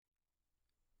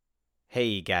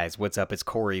Hey guys, what's up? It's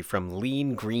Corey from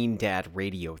Lean Green Dad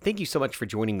Radio. Thank you so much for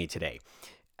joining me today.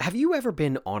 Have you ever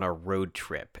been on a road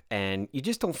trip and you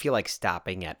just don't feel like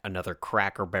stopping at another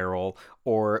Cracker Barrel,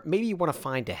 or maybe you want to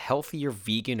find a healthier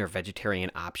vegan or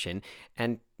vegetarian option,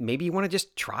 and maybe you want to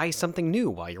just try something new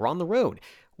while you're on the road?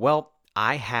 Well,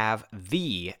 I have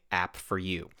the app for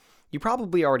you. You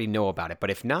probably already know about it,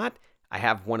 but if not, I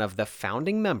have one of the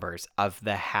founding members of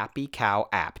the Happy Cow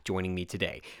app joining me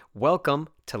today. Welcome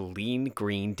to Lean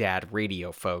Green Dad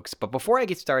Radio, folks. But before I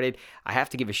get started, I have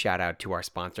to give a shout out to our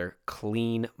sponsor,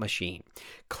 Clean Machine.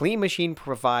 Clean Machine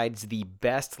provides the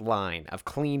best line of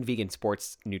clean vegan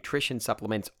sports nutrition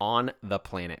supplements on the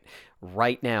planet.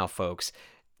 Right now, folks,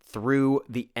 through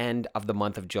the end of the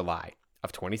month of July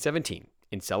of 2017,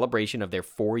 in celebration of their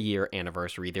 4-year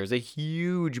anniversary, there's a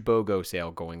huge BOGO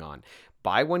sale going on.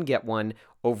 Buy one, get one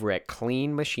over at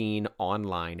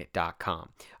cleanmachineonline.com.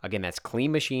 Again, that's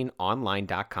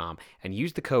cleanmachineonline.com, and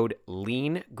use the code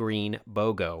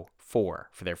LEANGREENBOGO4 for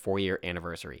their 4-year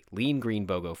anniversary. Lean Green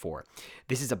BOGO 4.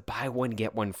 This is a buy one,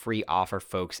 get one free offer,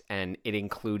 folks, and it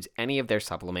includes any of their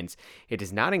supplements. It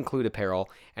does not include apparel,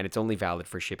 and it's only valid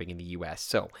for shipping in the U.S.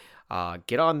 So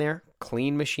get on there,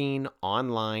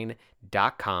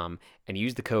 cleanmachineonline.com, and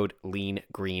use the code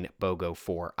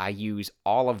LEANGREENBOGO4. I use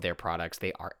all of their products.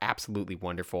 They are absolutely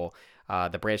wonderful.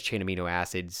 The branched chain amino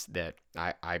acids that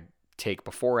I take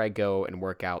before I go and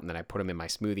work out, and then I put them in my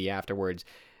smoothie afterwards.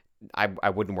 I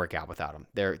wouldn't work out without them.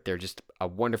 They're just a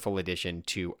wonderful addition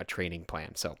to a training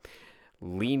plan. So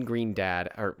Lean Green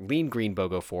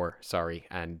BOGO 4,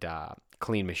 and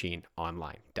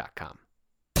cleanmachineonline.com.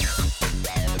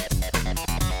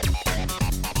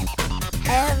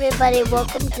 Hey everybody,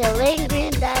 welcome to Lean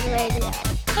Green Dad Radio.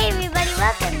 Hey everybody,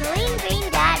 welcome to Lean Green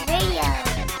Dad Radio.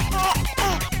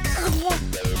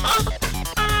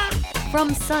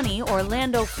 From sunny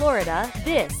Orlando, Florida,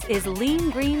 this is Lean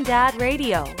Green Dad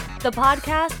Radio, the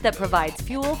podcast that provides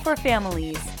fuel for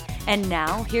families. And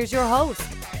now, here's your host,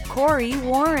 Corey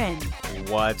Warren.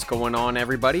 What's going on,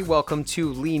 everybody? Welcome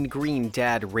to Lean Green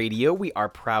Dad Radio. We are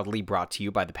proudly brought to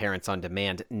you by the Parents on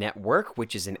Demand Network,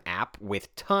 which is an app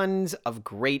with tons of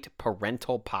great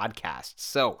parental podcasts.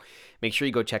 So make sure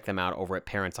you go check them out over at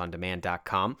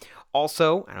parentsondemand.com.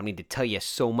 Also, I don't need to tell you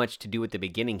so much to do at the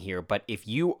beginning here, but if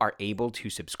you are able to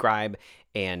subscribe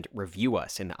and review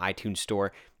us in the iTunes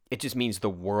store, it just means the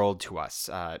world to us,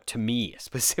 to me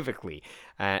specifically,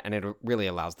 and it really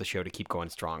allows the show to keep going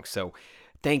strong. So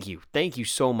thank you. Thank you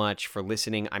so much for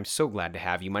listening. I'm so glad to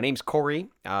have you. My name's Corey.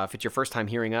 If it's your first time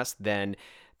hearing us, then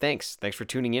thanks. Thanks for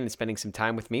tuning in and spending some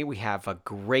time with me. We have a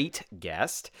great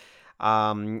guest.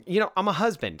 I'm a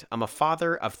husband. I'm a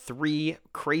father of 3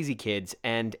 crazy kids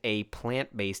and a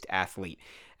plant-based athlete.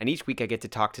 And each week I get to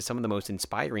talk to some of the most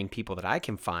inspiring people that I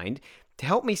can find to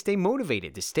help me stay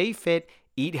motivated, to stay fit,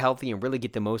 eat healthy, and really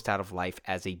get the most out of life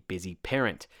as a busy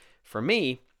parent. For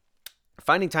me,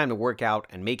 finding time to work out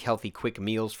and make healthy, quick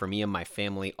meals for me and my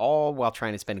family, all while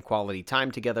trying to spend quality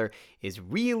time together, is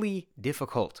really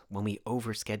difficult when we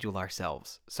overschedule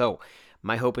ourselves. So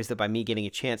my hope is that by me getting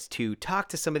a chance to talk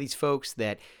to some of these folks,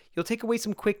 that you'll take away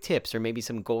some quick tips or maybe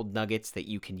some gold nuggets that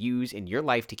you can use in your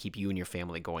life to keep you and your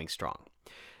family going strong.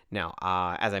 Now,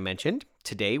 as I mentioned,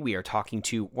 today we are talking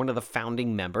to one of the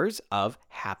founding members of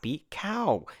Happy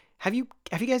Cow. Have you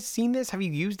guys seen this? Have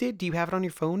you used it? Do you have it on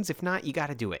your phones? If not, you got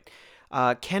to do it.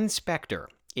 Ken Spector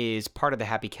is part of the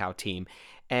Happy Cow team,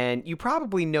 and you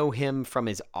probably know him from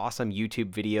his awesome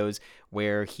YouTube videos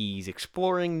where he's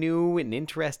exploring new and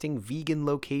interesting vegan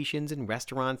locations and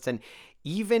restaurants, and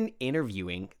even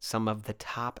interviewing some of the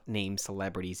top name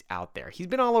celebrities out there. He's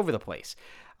been all over the place.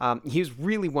 He's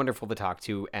really wonderful to talk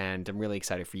to, and I'm really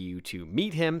excited for you to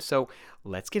meet him. So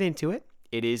let's get into it.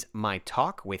 It is my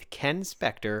talk with Ken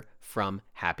Spector from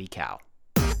Happy Cow.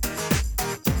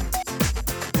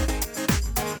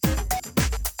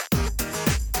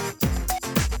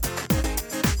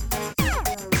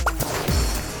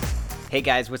 Hey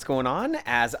guys, what's going on?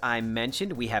 As I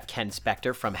mentioned, we have Ken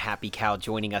Spector from Happy Cow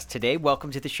joining us today.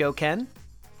 Welcome to the show, Ken.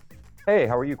 Hey,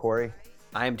 how are you, Corey?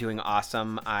 I am doing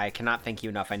awesome. I cannot thank you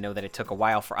enough. I know that it took a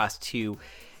while for us to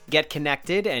get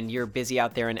connected, and you're busy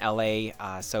out there in LA,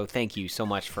 so thank you so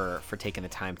much for taking the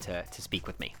time to speak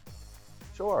with me.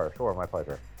 Sure, my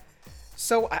pleasure.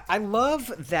 So I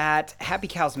love that Happy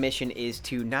Cow's mission is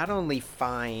to not only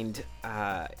find,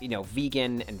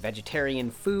 vegan and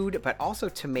vegetarian food, but also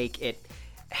to make it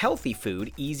healthy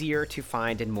food easier to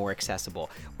find and more accessible.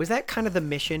 Was that kind of the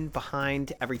mission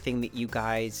behind everything that you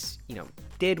guys,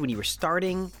 did when you were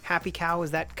starting Happy Cow?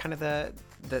 Was that kind of the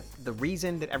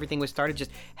reason that everything was started,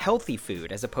 just healthy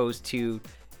food as opposed to,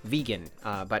 vegan,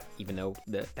 but even though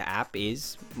the app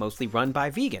is mostly run by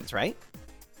vegans, right?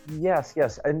 Yes,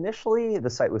 yes. Initially, the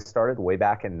site was started way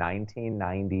back in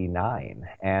 1999,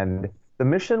 and the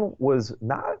mission was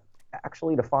not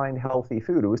actually to find healthy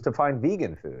food. It was to find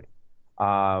vegan food.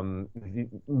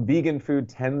 Vegan food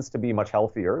tends to be much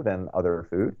healthier than other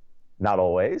food. Not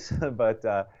always, but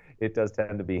it does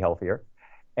tend to be healthier.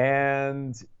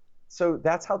 And so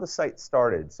that's how the site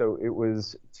started. So it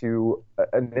was to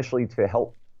initially to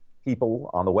help people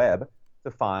on the web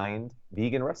to find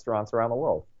vegan restaurants around the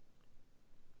world.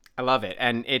 I love it.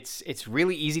 And it's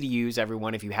really easy to use,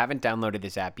 everyone. If you haven't downloaded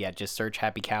this app yet, just search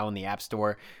Happy Cow in the App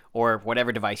Store or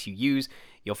whatever device you use.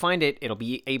 You'll find it. It'll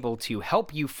be able to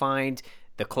help you find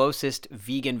the closest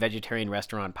vegan vegetarian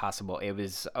restaurant possible. It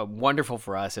was wonderful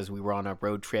for us as we were on a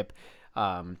road trip.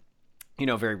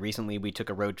 Very recently we took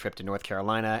a road trip to North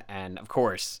Carolina, and of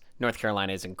course, North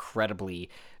Carolina is incredibly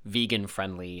vegan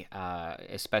friendly,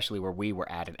 especially where we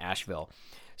were at in Asheville.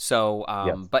 So,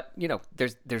 Yes. but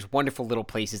there's wonderful little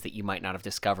places that you might not have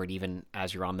discovered even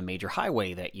as you're on the major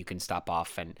highway that you can stop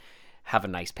off and have a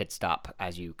nice pit stop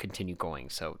as you continue going.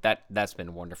 So that's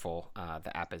been wonderful.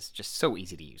 The app is just so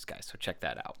easy to use, guys. So check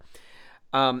that out.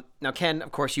 Now, Ken,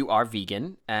 of course, you are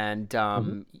vegan,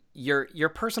 and your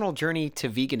personal journey to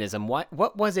veganism.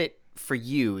 What was it for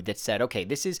you that said, okay,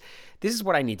 this is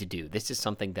what I need to do. This is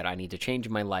something that I need to change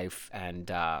in my life,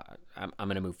 and I'm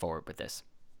going to move forward with this.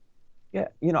 Yeah,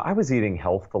 I was eating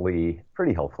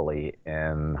pretty healthfully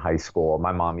in high school.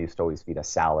 My mom used to always feed us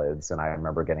salads, and I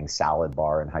remember getting salad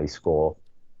bar in high school.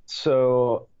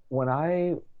 So when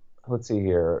let's see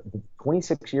here,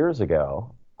 26 years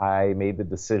ago, I made the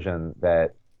decision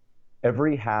that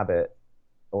every habit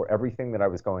or everything that I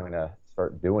was going to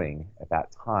start doing at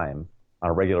that time on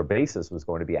a regular basis was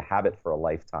going to be a habit for a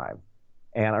lifetime.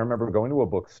 And I remember going to a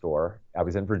bookstore. I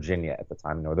was in Virginia at the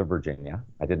time, Northern Virginia.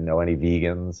 I didn't know any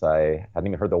vegans. I hadn't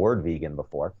even heard the word vegan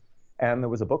before. And there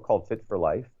was a book called Fit for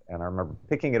Life. And I remember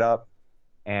picking it up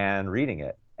and reading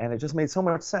it. And it just made so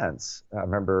much sense. I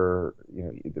remember,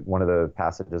 one of the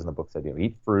passages in the book said,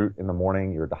 eat fruit in the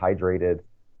morning, you're dehydrated.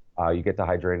 You get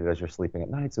dehydrated as you're sleeping at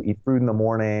night. So eat fruit in the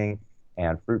morning,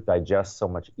 and fruit digests so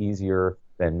much easier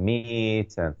than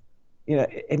meat. And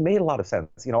it made a lot of sense.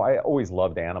 I always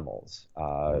loved animals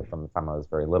from the time I was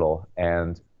very little.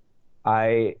 And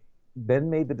I then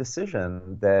made the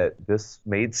decision that this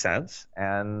made sense.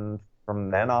 And from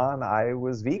then on, I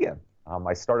was vegan.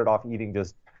 I started off eating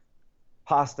just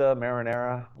pasta,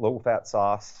 marinara, low-fat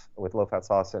sauce,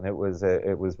 and it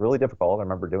was really difficult. I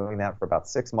remember doing that for about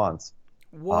 6 months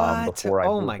before I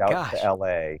moved out to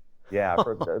LA. Yeah,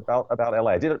 for about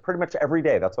LA. I did it pretty much every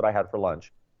day. That's what I had for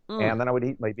lunch. And then I would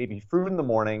eat my baby fruit in the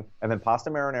morning and then pasta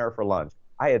marinara for lunch.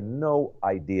 I had no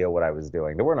idea what I was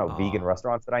doing. There were no vegan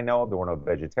restaurants that I know of. There were no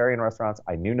vegetarian restaurants.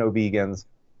 I knew no vegans.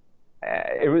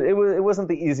 It wasn't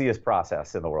the easiest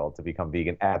process in the world to become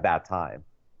vegan at that time.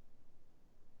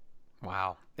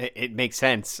 Wow. It makes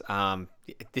sense.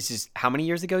 This is how many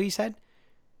years ago you said?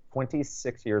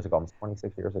 26 years ago. Almost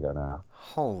 26 years ago now.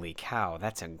 Holy cow.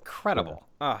 That's incredible.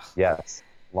 Yeah. Yes.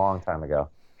 Long time ago.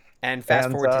 And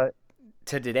fast forward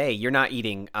to today, you're not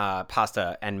eating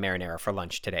pasta and marinara for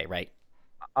lunch today, right?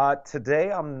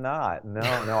 Today I'm not. No.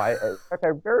 In fact,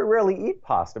 I very rarely eat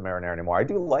pasta marinara anymore. I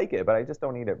do like it, but I just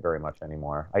don't eat it very much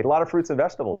anymore. I eat a lot of fruits and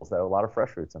vegetables, though. A lot of fresh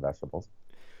fruits and vegetables.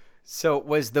 So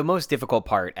was the most difficult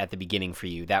part at the beginning for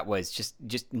you, that was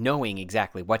just knowing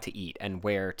exactly what to eat and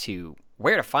where to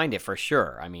find it for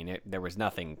sure? I mean, there was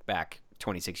nothing back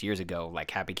 26 years ago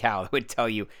like Happy Cow that would tell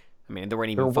you. I mean, there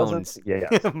weren't even phones. Yeah.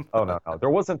 Oh, no. There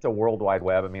wasn't a World Wide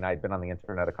Web. I mean, I'd been on the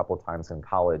internet a couple of times in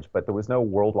college, but there was no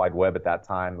World Wide Web at that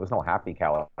time. There was no Happy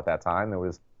Cow at that time. There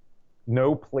was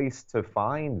no place to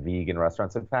find vegan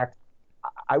restaurants. In fact,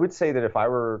 I would say that if I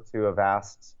were to have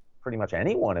asked pretty much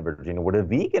anyone in Virginia what a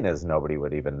vegan is, nobody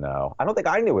would even know. I don't think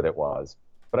I knew what it was,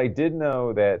 but I did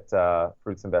know that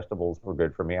fruits and vegetables were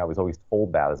good for me. I was always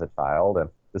told that as a child, and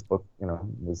this book,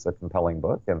 was a compelling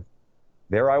book, and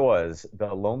there I was,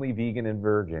 the lonely vegan in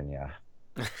Virginia.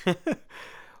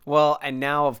 Well, and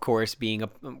now, of course, being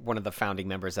one of the founding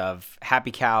members of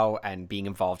Happy Cow and being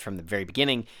involved from the very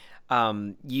beginning,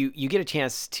 you get a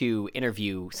chance to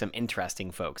interview some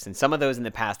interesting folks. And some of those in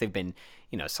the past, they've been,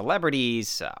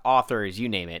 celebrities, authors, you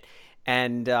name it.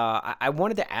 And I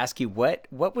wanted to ask you, what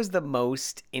was the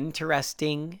most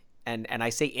interesting, and I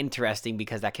say interesting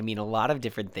because that can mean a lot of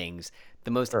different things, the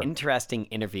most interesting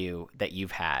interview that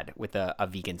you've had with a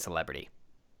vegan celebrity?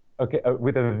 Okay,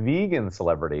 with a vegan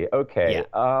celebrity. Okay.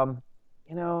 Yeah.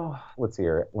 Let's see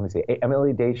here. Let me see.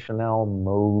 Emily Deschanel,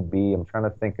 Moby. I'm trying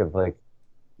to think of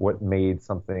what made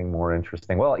something more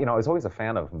interesting. Well, I was always a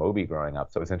fan of Moby growing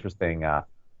up, so it was interesting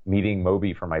meeting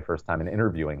Moby for my first time and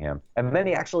interviewing him. And then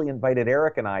he actually invited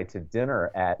Eric and I to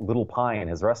dinner at Little Pine,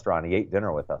 his restaurant. He ate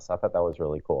dinner with us. I thought that was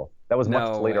really cool. That was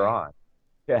much later on.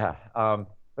 Yeah. Talking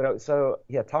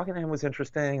to him was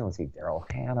interesting. Let's see, Daryl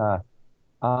Hannah.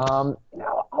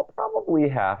 I'll probably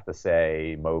have to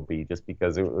say Moby, just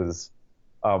because it was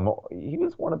he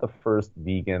was one of the first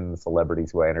vegan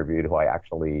celebrities who I interviewed who I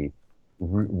actually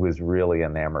was really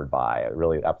enamored by. I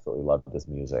really absolutely loved his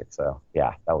music. So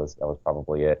yeah, that was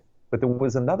probably it. But there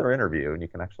was another interview, and you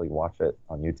can actually watch it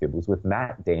on YouTube. It was with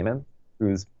Matt Damon,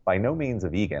 who's by no means a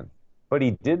vegan, but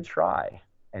he did try,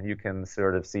 and you can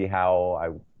sort of see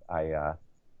how I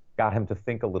got him to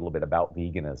think a little bit about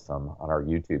veganism on our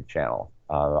YouTube channel.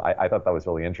 I thought that was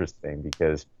really interesting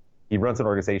because he runs an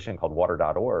organization called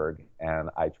water.org,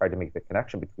 and I tried to make the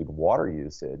connection between water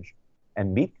usage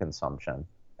and meat consumption.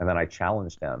 And then I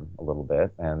challenged him a little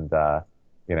bit, and the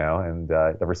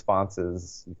response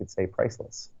is, you could say,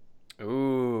 priceless.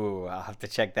 Ooh, I'll have to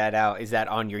check that out. Is that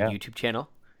on your YouTube channel?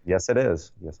 Yes, it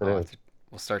is. Yes, it is.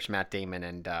 We'll search Matt Damon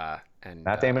and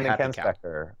Matt Damon and Ken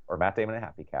Spector, or Matt Damon and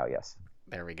Happy Cow. Yes.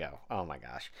 There we go. Oh my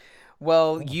gosh.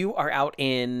 Well, you are out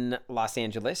in Los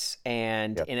Angeles,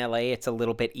 and in LA, it's a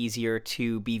little bit easier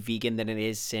to be vegan than it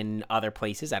is in other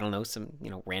places. I don't know, some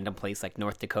random place like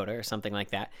North Dakota or something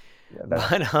like that. Yeah,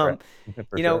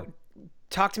 but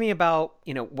talk to me about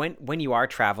when you are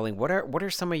traveling. What are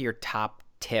some of your top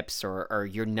tips or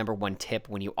your number one tip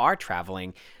when you are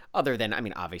traveling? Other than,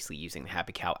 obviously using the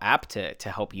Happy Cow app to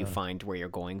help you find where you're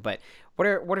going, but what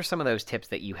are some of those tips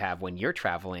that you have when you're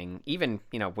traveling, even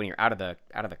when you're out of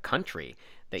the country,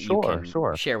 that you can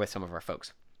share with some of our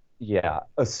folks? Yeah,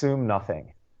 assume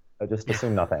nothing. Just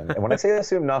assume nothing. And when I say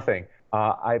assume nothing,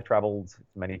 I've traveled to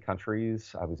many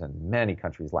countries. I was in many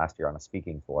countries last year on a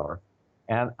speaking tour,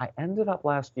 and I ended up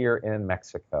last year in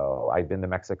Mexico. I've been to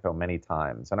Mexico many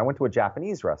times, and I went to a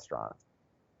Japanese restaurant,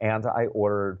 and I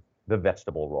ordered the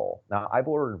vegetable roll. Now, I've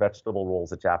ordered vegetable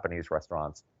rolls at Japanese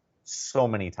restaurants so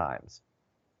many times,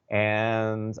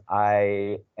 and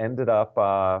I ended up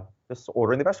just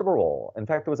ordering the vegetable roll. In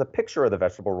fact, there was a picture of the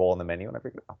vegetable roll on the menu, and I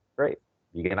figured, oh, great,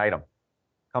 vegan item.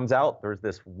 Comes out, there's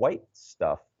this white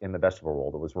stuff in the vegetable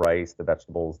roll. There was rice, the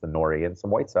vegetables, the nori, and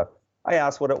some white stuff. I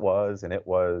asked what it was, and it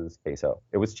was queso.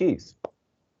 It was cheese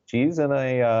in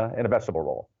a vegetable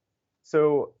roll.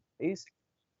 So basically,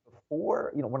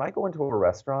 when I go into a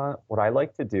restaurant, what I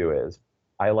like to do is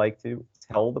I like to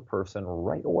tell the person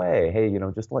right away, hey,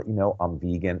 just to let you know, I'm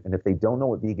vegan. And if they don't know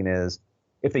what vegan is,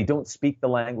 if they don't speak the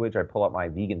language, I pull out my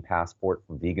vegan passport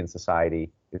from Vegan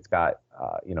Society. It's got,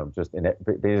 just in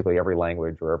basically every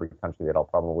language or every country that I'll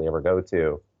probably ever go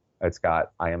to. It's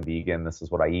got, I am vegan. This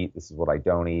is what I eat. This is what I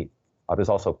don't eat. There's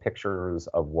also pictures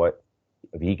of what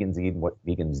vegans eat and what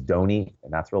vegans don't eat.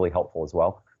 And that's really helpful as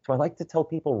well. So I like to tell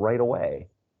people right away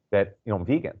that, I'm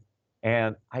vegan.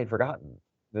 And I had forgotten.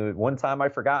 The one time I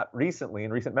forgot recently,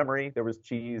 in recent memory, there was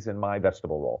cheese in my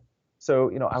vegetable roll.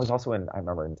 So, I was also I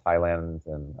remember in Thailand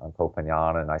and on Koh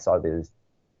Phangan, and I saw these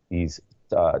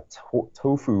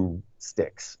tofu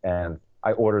sticks, and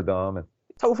I ordered them, and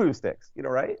tofu sticks,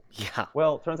 right? Yeah.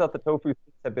 Well, it turns out the tofu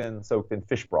sticks have been soaked in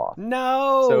fish broth.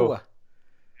 No. So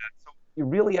you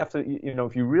really have to,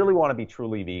 if you really want to be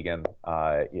truly vegan,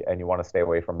 and you want to stay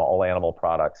away from all animal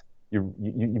products,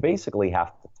 you basically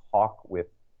have to talk with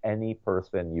any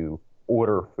person you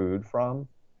order food from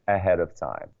ahead of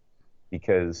time,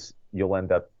 because you'll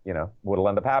end up, what'll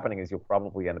end up happening is you'll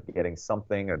probably end up getting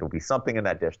something, or there'll be something in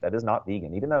that dish that is not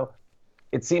vegan, even though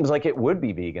it seems like it would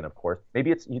be vegan, of course.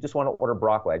 Maybe you just want to order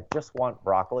broccoli. I just want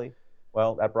broccoli.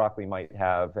 Well, that broccoli might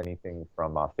have anything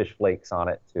from fish flakes on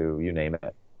it to you name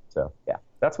it. So yeah,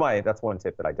 that's one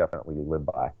tip that I definitely live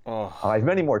by. Oh. I have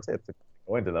many more tips to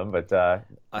go into them, but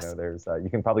there's you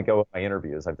can probably go with my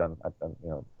interviews. I've done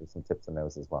there's some tips in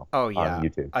those as well. Oh yeah, on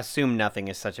YouTube. Assume nothing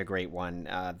is such a great one.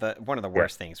 One of the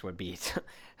worst things would be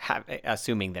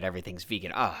assuming that everything's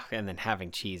vegan. And then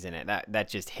having cheese in it. That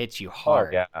just hits you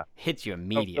hard. Oh, yeah. Hits you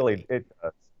immediately. It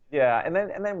does. Yeah, and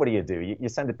then what do? You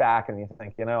send it back, and you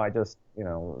think, I just,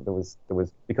 there was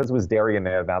because it was dairy in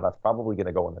there. Now that's probably going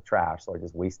to go in the trash, so I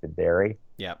just wasted dairy.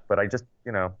 Yeah. But I just,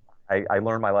 I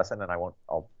learned my lesson, and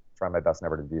I'll try my best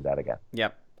never to do that again.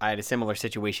 Yep. I had a similar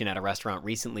situation at a restaurant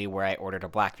recently where I ordered a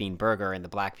black bean burger, and the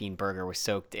black bean burger was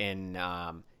soaked in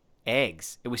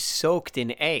eggs. It was soaked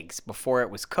in eggs before it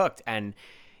was cooked, and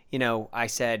I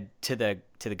said to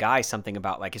the guy something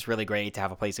about like, it's really great to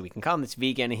have a place that we can come that's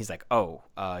vegan. And he's like, what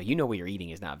you're eating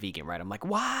is not vegan, right? I'm like,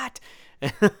 what?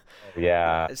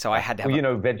 Yeah. So I had to have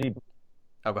veggie.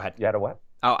 Oh, go ahead. You had a what?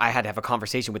 Oh, I had to have a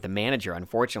conversation with the manager,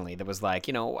 unfortunately, that was like,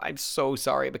 I'm so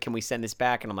sorry, but can we send this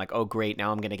back? And I'm like, oh, great.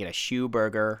 Now I'm going to get a shoe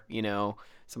burger,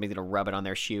 somebody's going to rub it on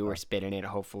their shoe or spit in it.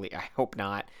 Hopefully, I hope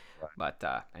not. Right.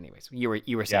 But anyways, you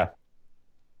were saying.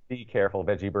 Be careful,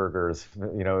 veggie burgers.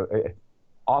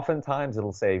 Oftentimes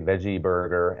it'll say veggie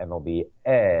burger and there'll be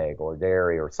egg or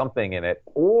dairy or something in it.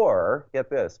 Or get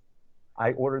this,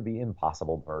 I ordered the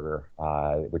Impossible Burger,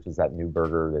 which is that new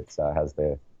burger that has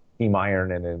the heme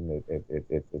iron in it.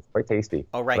 It's quite tasty.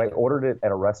 Oh, right. But I ordered it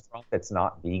at a restaurant that's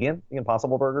not vegan, the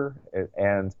Impossible Burger,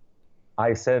 and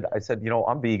I said,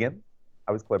 I'm vegan.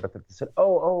 I was clear about that. They said,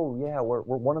 oh yeah, we're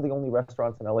one of the only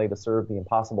restaurants in LA to serve the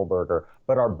Impossible Burger,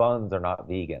 but our buns are not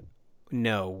vegan.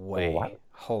 No way. Why?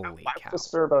 Holy Why cow. to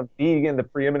serve the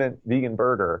preeminent vegan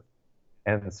burger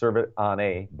and serve it on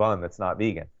a bun that's not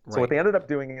vegan? So what they ended up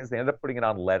doing is they ended up putting it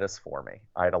on lettuce for me.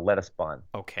 I had a lettuce bun.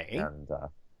 Okay. And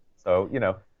so,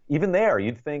 even there,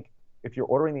 you'd think if you're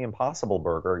ordering the Impossible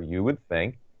Burger, you would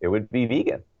think it would be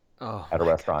vegan at a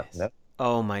restaurant. No?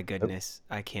 Oh my goodness.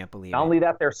 I can't believe it. Not only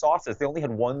that, their sauces, they only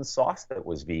had one sauce that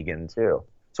was vegan too.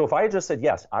 So if I had just said,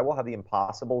 yes, I will have the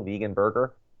Impossible Vegan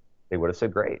Burger, they would have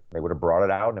said great. They would have brought it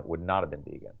out and it would not have been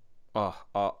vegan.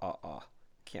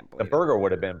 Can't believe the burger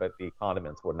would have been, but the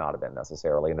condiments would not have been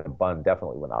necessarily, and the bun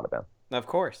definitely would not have been. Of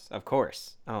course.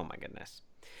 Oh my goodness.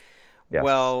 Yes.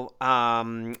 Well,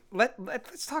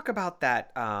 let's talk about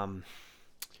that.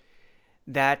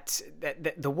 That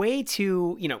the way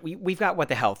to, we've got What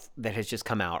the Health that has just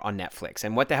come out on Netflix,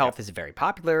 and What the Health is very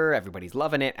popular. Everybody's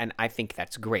loving it, and I think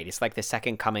that's great. It's like the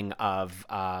second coming of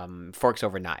Forks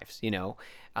Over Knives,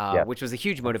 which was a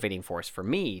huge motivating force for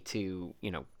me to,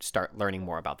 start learning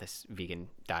more about this vegan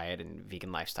diet and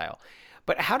vegan lifestyle.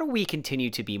 But how do we continue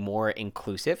to be more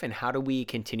inclusive, and how do we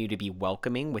continue to be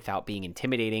welcoming without being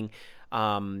intimidating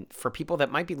for people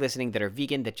that might be listening that are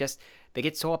vegan, that they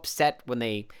get so upset when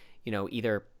they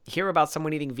either hear about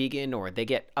someone eating vegan, or they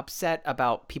get upset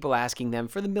about people asking them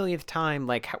for the millionth time,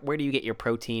 like, where do you get your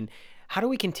protein? How do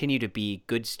we continue to be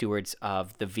good stewards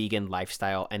of the vegan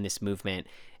lifestyle and this movement,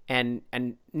 and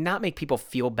not make people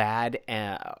feel bad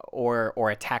or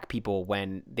attack people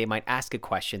when they might ask a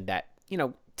question that,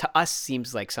 to us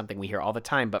seems like something we hear all the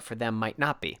time, but for them might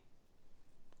not be?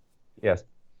 Yes.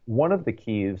 One of the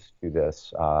keys to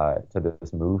this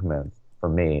movement for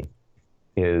me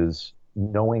is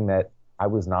knowing that I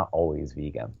was not always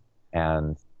vegan.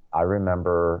 And I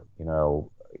remember,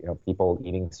 people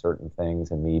eating certain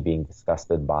things and me being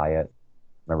disgusted by it.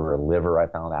 I remember liver I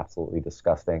found absolutely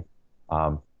disgusting.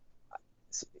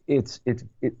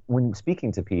 When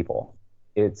speaking to people,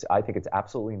 I think it's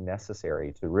absolutely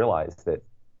necessary to realize that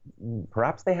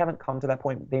perhaps they haven't come to that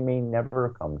point. They may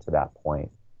never come to that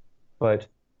point. But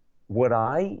what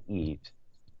I eat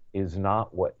is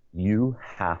not what you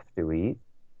have to eat.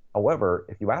 However,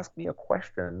 if you ask me a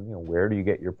question, where do you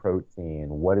get your protein?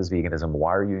 What is veganism?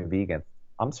 Why are you vegan?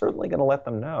 I'm certainly going to let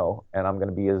them know, and I'm going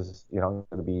to be I'm going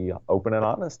to be open and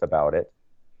honest about it.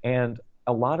 And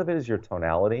a lot of it is your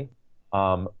tonality.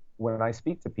 When I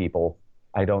speak to people,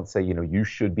 I don't say, you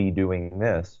should be doing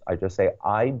this. I just say,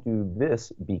 I do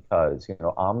this because,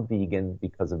 I'm vegan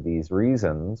because of these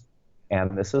reasons,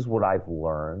 and this is what I've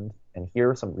learned, and here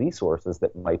are some resources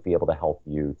that might be able to help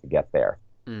you to get there.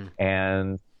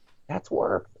 And that's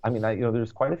worked. I mean,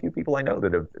 there's quite a few people I know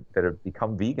that have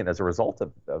become vegan as a result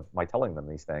of my telling them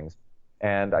these things.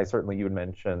 And you had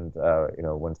mentioned,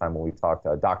 one time when we talked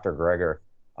to Dr. Greger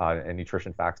and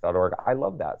nutritionfacts.org. I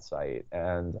love that site,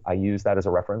 and I use that as a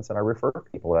reference, and I refer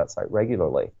people to that site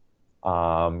regularly.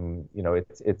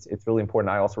 It's really important.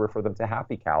 I also refer them to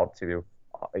Happy Cow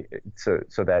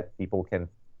so that people can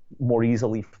more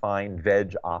easily find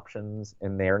veg options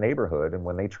in their neighborhood and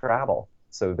when they travel,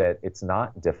 so that it's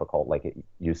not difficult like it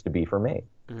used to be for me.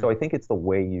 So I think it's the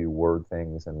way you word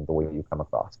things and the way you come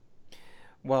across.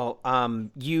 Well,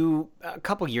 a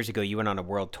couple years ago, you went on a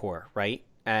world tour, right?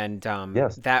 And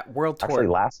yes, that world tour. Actually,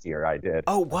 last year I did.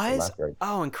 Oh, was?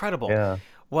 Oh, incredible. Yeah.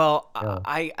 Well,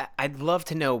 yeah. I'd love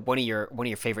to know one of your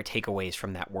favorite takeaways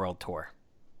from that world tour.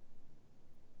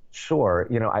 Sure.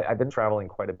 I've been traveling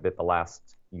quite a bit the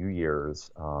last few years,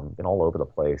 been all over the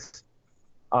place.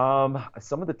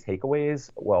 Some of the takeaways,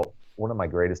 well, one of my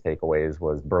greatest takeaways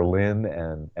was Berlin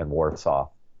and Warsaw.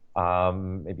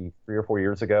 Maybe 3 or 4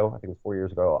 years ago, I think it was 4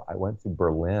 years ago, I went to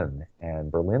Berlin, and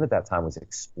Berlin at that time was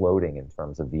exploding in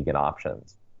terms of vegan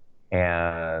options.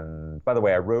 And by the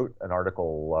way, I wrote an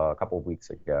article a couple of weeks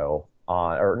ago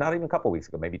or not even a couple of weeks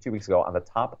ago, maybe 2 weeks ago, on the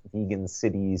top vegan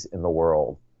cities in the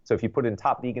world. So if you put in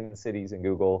top vegan cities in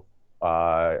Google,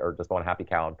 or just go on Happy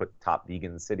Cow and put top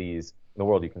vegan cities in the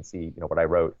world, you can see, what I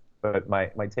wrote. But my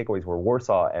takeaways were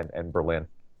Warsaw and Berlin.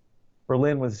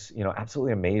 Berlin was,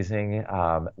 absolutely amazing.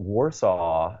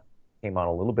 Warsaw came on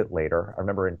a little bit later. I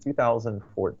remember in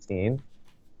 2014,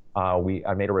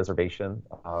 I made a reservation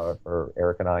for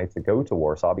Eric and I to go to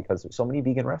Warsaw because so many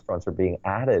vegan restaurants are being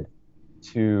added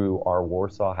to our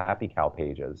Warsaw Happy Cow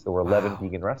pages. There were 11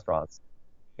 vegan restaurants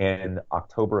in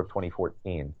October of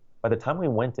 2014. By the time we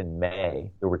went in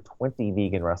May, there were 20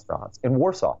 vegan restaurants in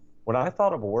Warsaw. When I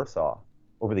thought of Warsaw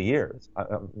over the years,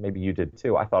 maybe you did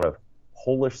too, I thought of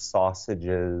Polish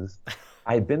sausages.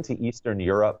 I had been to Eastern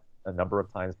Europe a number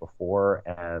of times before,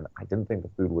 and I didn't think the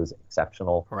food was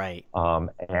exceptional. Right.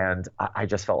 And I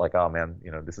just felt like, oh man,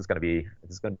 this is going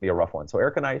to be a rough one. So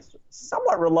Eric and I,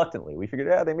 somewhat reluctantly, we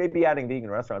figured, they may be adding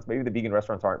vegan restaurants. Maybe the vegan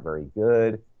restaurants aren't very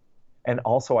good. And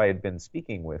also, I had been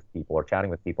speaking with people or chatting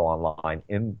with people online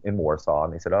in Warsaw,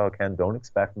 and they said, oh, Ken, don't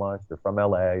expect much. You're from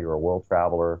LA. You're a world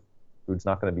traveler. Food's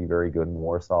not going to be very good in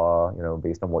Warsaw,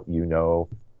 based on what you know.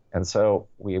 And so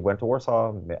we went to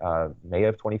Warsaw, May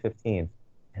of 2015.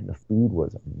 And the food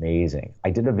was amazing. I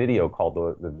did a video called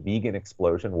the Vegan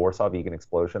Explosion, Warsaw Vegan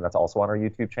Explosion. That's also on our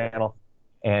YouTube channel.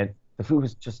 And the food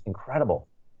was just incredible.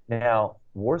 Now,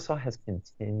 Warsaw has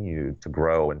continued to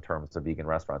grow in terms of vegan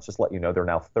restaurants. Just to let you know, there are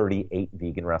now 38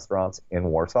 vegan restaurants in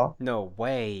Warsaw. No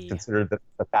way. Considered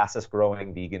the fastest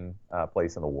growing vegan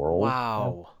place in the world.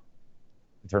 Wow.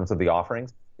 In terms of the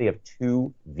offerings. They have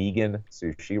 2 vegan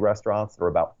sushi restaurants that are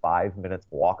about 5 minutes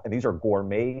walk. And these are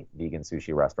gourmet vegan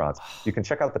sushi restaurants. You can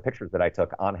check out the pictures that I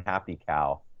took on Happy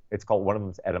Cow. It's called, one of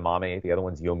them's Edamame, the other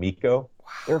one's Yomiko. Wow.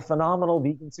 They're phenomenal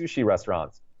vegan sushi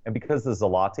restaurants. And because the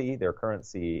zloty, their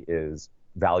currency, is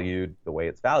valued the way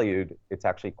it's valued, it's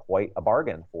actually quite a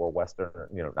bargain for Western,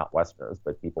 not Westerners,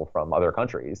 but people from other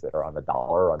countries that are on the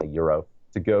dollar, on the euro,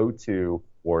 to go to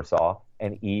Warsaw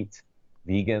and eat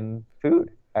vegan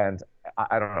food. And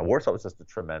I don't know, Warsaw was just a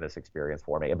tremendous experience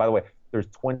for me. And by the way, there's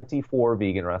 24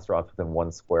 vegan restaurants within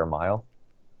 1 square mile,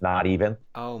 not even.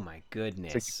 Oh my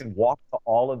goodness. So you can walk to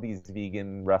all of these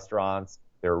vegan restaurants.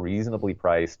 They're reasonably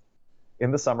priced.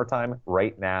 In the summertime,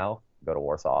 right now, go to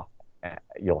Warsaw.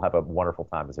 You'll have a wonderful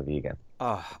time as a vegan.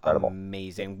 Oh, incredible.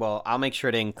 Amazing. Well, I'll make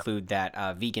sure to include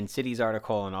that Vegan Cities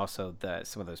article and also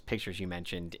some of those pictures you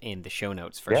mentioned in the show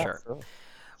notes for sure.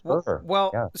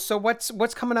 Well, yeah. So what's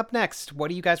coming up next?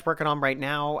 What are you guys working on right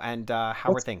now, and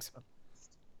how are things?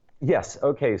 Yes.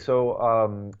 Okay.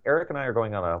 So Eric and I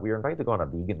are we are invited to go on a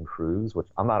vegan cruise, which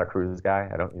I'm not a cruise guy.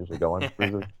 I don't usually go on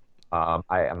cruises. I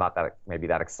am not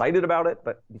that excited about it,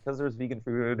 but because there's vegan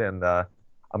food and I'm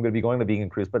going to be going on the vegan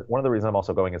cruise. But one of the reasons I'm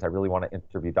also going is I really want to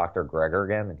interview Dr. Greger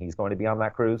again, and he's going to be on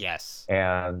that cruise. Yes.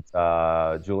 And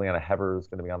Juliana Hever is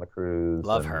going to be on the cruise.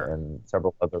 Love her. And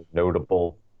several other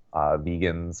notable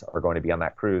vegans are going to be on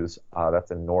that cruise.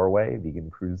 That's in Norway.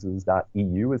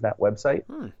 Vegancruises.eu is that website.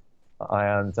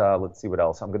 And let's see what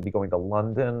else. I'm going to be going to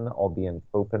London. I'll be in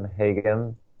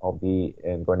Copenhagen. I'll be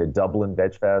going to Dublin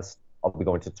Veg Fest. I'll be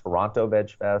going to Toronto Veg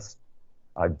Fest,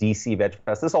 DC Veg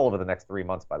Fest. This is all over the next 3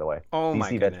 months, by the way. Oh, DC my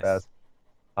Veg goodness. Fest.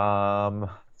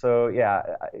 So yeah,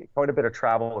 quite a bit of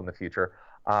travel in the future.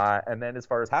 And then as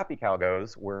far as Happy Cow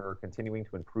goes, we're continuing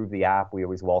to improve the app. We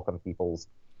always welcome people's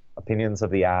opinions of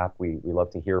the app. We love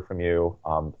to hear from you.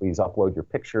 Please upload your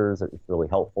pictures. It's really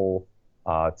helpful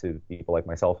to people like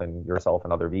myself and yourself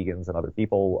and other vegans and other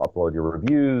people. Upload your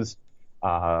reviews.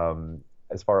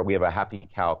 We have a Happy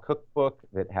Cow cookbook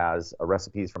that has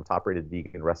recipes from top-rated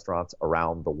vegan restaurants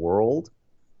around the world.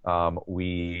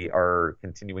 We are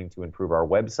continuing to improve our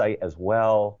website as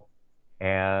well.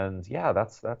 And yeah,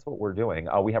 that's what we're doing.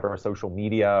 We have our social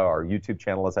media, our YouTube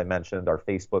channel, as I mentioned, our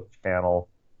Facebook channel,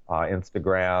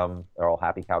 Instagram, they're all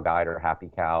Happy Cow Guide or Happy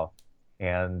Cow.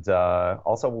 And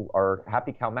also our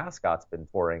Happy Cow mascot's been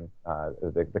touring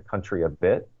the country a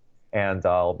bit. And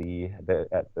I'll be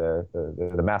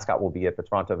the mascot will be at the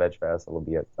Toronto Veg Fest. It'll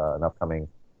be at the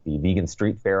Vegan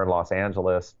Street Fair in Los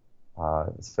Angeles.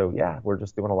 So yeah, we're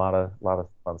just doing a lot of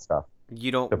fun stuff.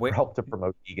 You don't help to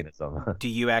promote veganism. Do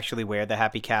you actually wear the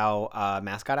Happy Cow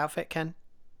mascot outfit, Ken?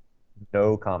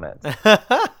 No comment.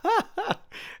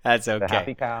 That's okay. The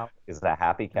Happy Cow is the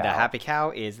Happy Cow. The Happy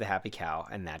Cow is the Happy Cow,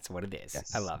 and that's what it is.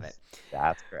 Yes. I love it.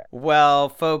 That's correct. Well,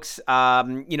 folks,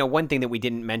 one thing that we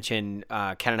didn't mention,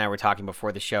 Ken and I were talking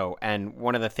before the show, and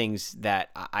one of the things that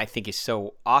I think is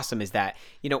so awesome is that,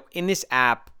 in this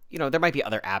app, there might be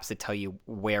other apps that tell you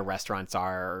where restaurants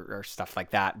are or stuff like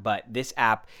that, but this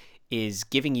app is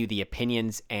giving you the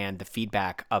opinions and the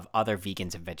feedback of other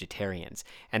vegans and vegetarians.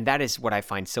 And that is what I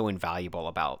find so invaluable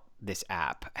about this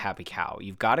app, Happy Cow.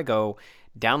 You've got to go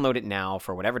download it now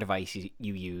for whatever device you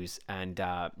use. And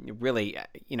really,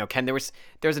 Ken, there's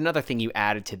another thing you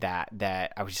added to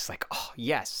that I was just like, oh,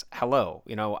 yes, hello.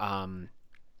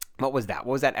 What was that?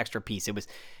 What was that extra piece? It was,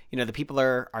 the people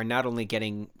are not only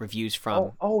getting reviews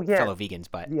from Yeah. fellow vegans,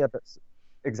 but Yeah,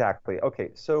 exactly.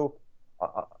 Okay, so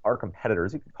our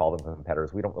competitors, you could call them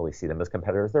competitors. We don't really see them as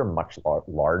competitors. They're much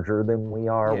larger than we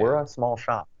are. Yeah. We're a small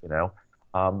shop,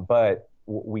 but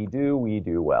we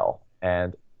do well.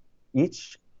 And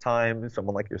each time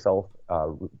someone like yourself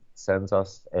sends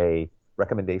us a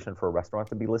recommendation for a restaurant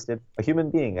to be listed, a human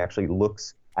being actually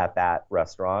looks at that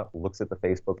restaurant, looks at the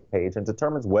Facebook page, and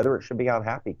determines whether it should be on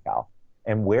Happy Cow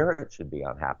and where it should be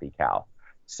on Happy Cow.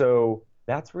 So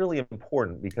that's really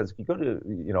important, because if you go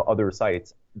to other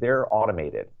sites, they're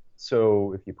automated.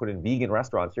 So if you put in vegan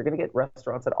restaurants, you're going to get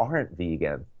restaurants that aren't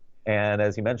vegan. And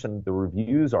as you mentioned, the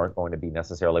reviews aren't going to be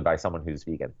necessarily by someone who's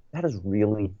vegan. That is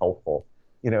really helpful.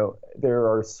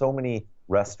 There are so many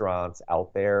restaurants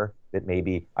out there that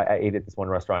maybe I ate at this one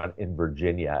restaurant in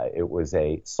Virginia. It was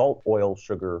a salt, oil,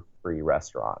 sugar-free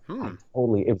restaurant. It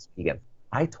was vegan.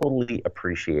 I totally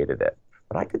appreciated it.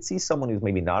 But I could see someone who's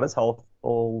maybe not as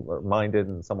healthful minded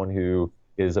and someone who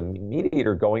is a meat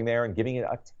eater going there and giving it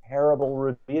a terrible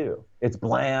review. It's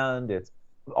bland, it's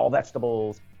all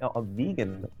vegetables. Now, a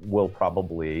vegan will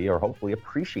probably or hopefully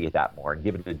appreciate that more and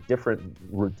give it a different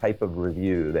type of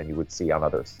review than you would see on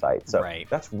other sites. So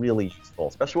That's really useful,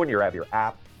 especially when you have your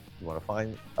app. You want to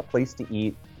find a place to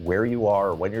eat where you are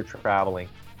or when you're traveling.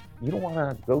 You don't want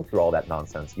to go through all that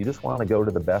nonsense. You just want to go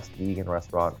to the best vegan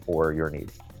restaurant for your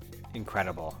needs.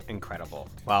 Incredible.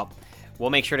 Well,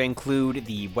 we'll make sure to include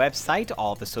the website,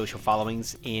 all the social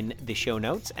followings in the show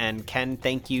notes. And Ken,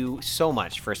 thank you so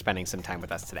much for spending some time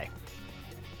with us today.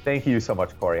 Thank you so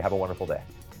much, Corey. Have a wonderful day.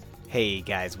 Hey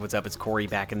guys, what's up? It's Corey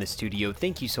back in the studio.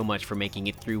 Thank you so much for making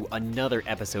it through another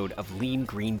episode of Lean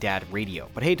Green Dad Radio.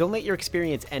 But hey, don't let your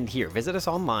experience end here. Visit us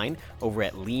online over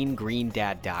at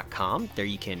leangreendad.com. There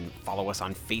you can follow us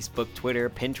on Facebook, Twitter,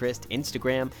 Pinterest,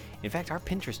 Instagram. In fact, our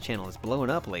Pinterest channel is blowing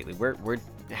up lately. We're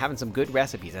having some good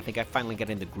recipes. I think I finally got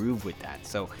in the groove with that.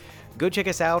 So go check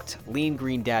us out,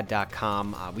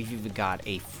 leangreendad.com. We've even got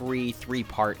a free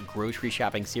 3-part grocery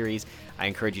shopping series. I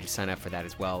encourage you to sign up for that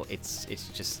as well. It's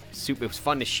just super. It was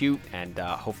fun to shoot, and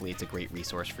hopefully it's a great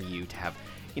resource for you to have,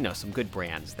 some good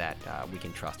brands that we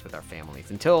can trust with our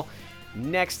families. Until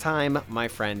next time, my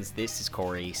friends, this is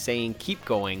Corey saying keep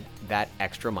going that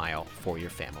extra mile for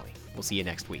your family. We'll see you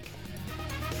next week.